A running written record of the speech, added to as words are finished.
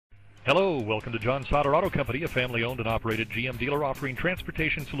Hello, welcome to John Sauder Auto Company, a family-owned and operated GM dealer offering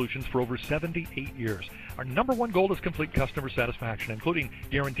transportation solutions for over 78 years. Our number one goal is complete customer satisfaction, including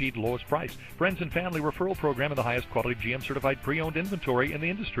guaranteed lowest price, friends and family referral program, and the highest quality GM-certified pre-owned inventory in the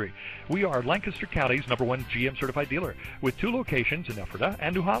industry. We are Lancaster County's number one GM-certified dealer, with 2 locations in Ephrata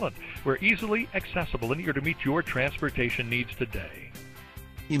and New Holland. We're easily accessible and eager to meet your transportation needs today.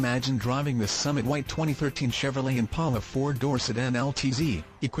 Imagine driving the Summit White 2013 Chevrolet Impala 4-door sedan LTZ,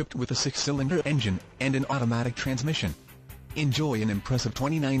 equipped with a 6-cylinder engine and an automatic transmission. Enjoy an impressive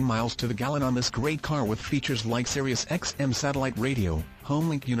 29 miles to the gallon on this great car with features like Sirius Xm Satellite Radio,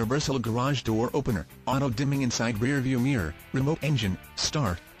 Homelink universal garage door opener, auto-dimming inside rearview mirror, remote engine,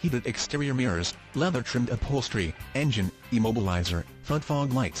 start, heated exterior mirrors, leather-trimmed upholstery, engine, immobilizer, front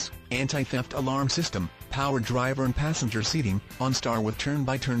fog lights, anti-theft alarm system, power driver and passenger seating, Onstar with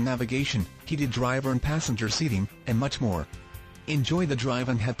turn-by-turn navigation, heated driver and passenger seating, and much more. Enjoy the drive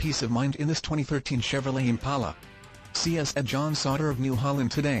and have peace of mind in this 2013 Chevrolet Impala. See us at John Sauder of New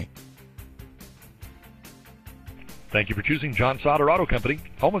Holland today. Thank you for choosing John Sauder Auto Company,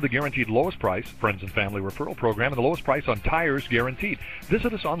 home of the guaranteed lowest price, friends and family referral program, and the lowest price on tires guaranteed.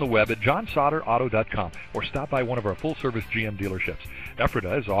 Visit us on the web at johnsauderauto.com or stop by one of our full-service GM dealerships.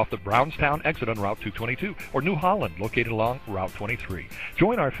 Ephrata is off the Brownstown exit on Route 222, or New Holland, located along Route 23.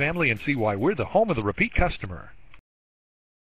 Join our family and see why we're the home of the repeat customer.